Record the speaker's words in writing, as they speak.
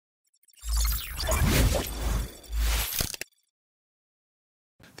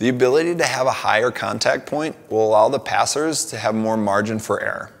The ability to have a higher contact point will allow the passers to have more margin for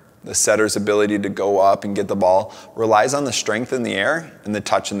error. The setter's ability to go up and get the ball relies on the strength in the air and the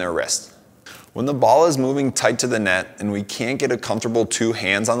touch in their wrist. When the ball is moving tight to the net and we can't get a comfortable 2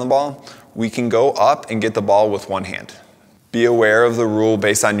 hands on the ball, we can go up and get the ball with 1 hand. Be aware of the rule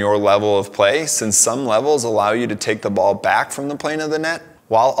based on your level of play, since some levels allow you to take the ball back from the plane of the net,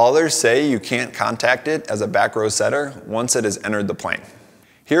 while others say you can't contact it as a back row setter once it has entered the plane.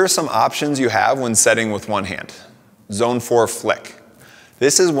 Here are some options you have when setting with 1 hand. Zone 4 flick.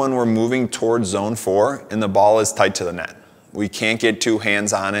 This is when we're moving towards zone 4 and the ball is tight to the net. We can't get 2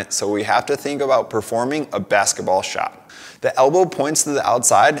 hands on it, so we have to think about performing a basketball shot. The elbow points to the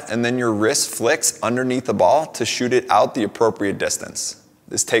outside and then your wrist flicks underneath the ball to shoot it out the appropriate distance.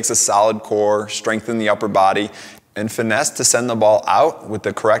 This takes a solid core, strengthen the upper body, and finesse to send the ball out with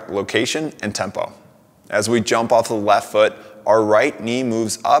the correct location and tempo. As we jump off the left foot, our right knee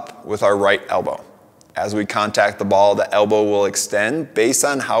moves up with our right elbow. As we contact the ball, the elbow will extend based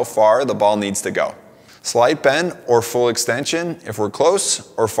on how far the ball needs to go. Slight bend or full extension if we're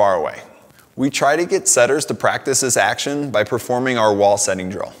close or far away. We try to get setters to practice this action by performing our wall setting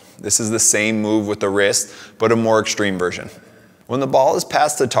drill. This is the same move with the wrist, but a more extreme version. When the ball is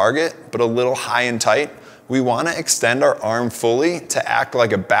past the target, but a little high and tight, we want to extend our arm fully to act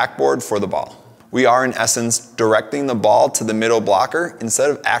like a backboard for the ball. We are in essence directing the ball to the middle blocker instead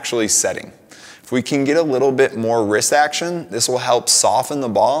of actually setting. If we can get a little bit more wrist action, this will help soften the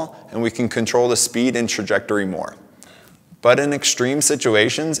ball and we can control the speed and trajectory more. But in extreme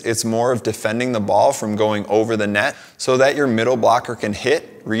situations, it's more of defending the ball from going over the net so that your middle blocker can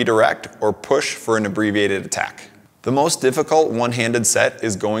hit, redirect, or push for an abbreviated attack. The most difficult one-handed set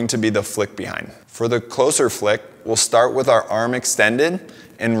is going to be the flick behind. For the closer flick, we'll start with our arm extended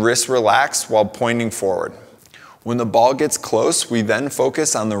and wrist relaxed while pointing forward. When the ball gets close, we then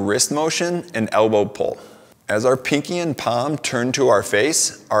focus on the wrist motion and elbow pull. As our pinky and palm turn to our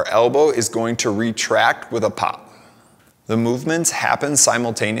face, our elbow is going to retract with a pop. The movements happen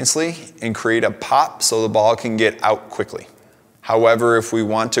simultaneously and create a pop so the ball can get out quickly. However, if we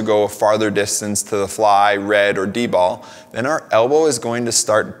want to go a farther distance to the fly, red, or D ball, then our elbow is going to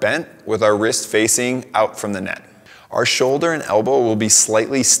start bent with our wrist facing out from the net. Our shoulder and elbow will be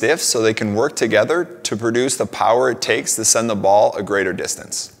slightly stiff so they can work together to produce the power it takes to send the ball a greater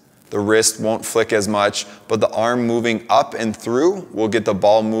distance. The wrist won't flick as much, but the arm moving up and through will get the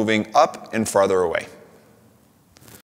ball moving up and farther away.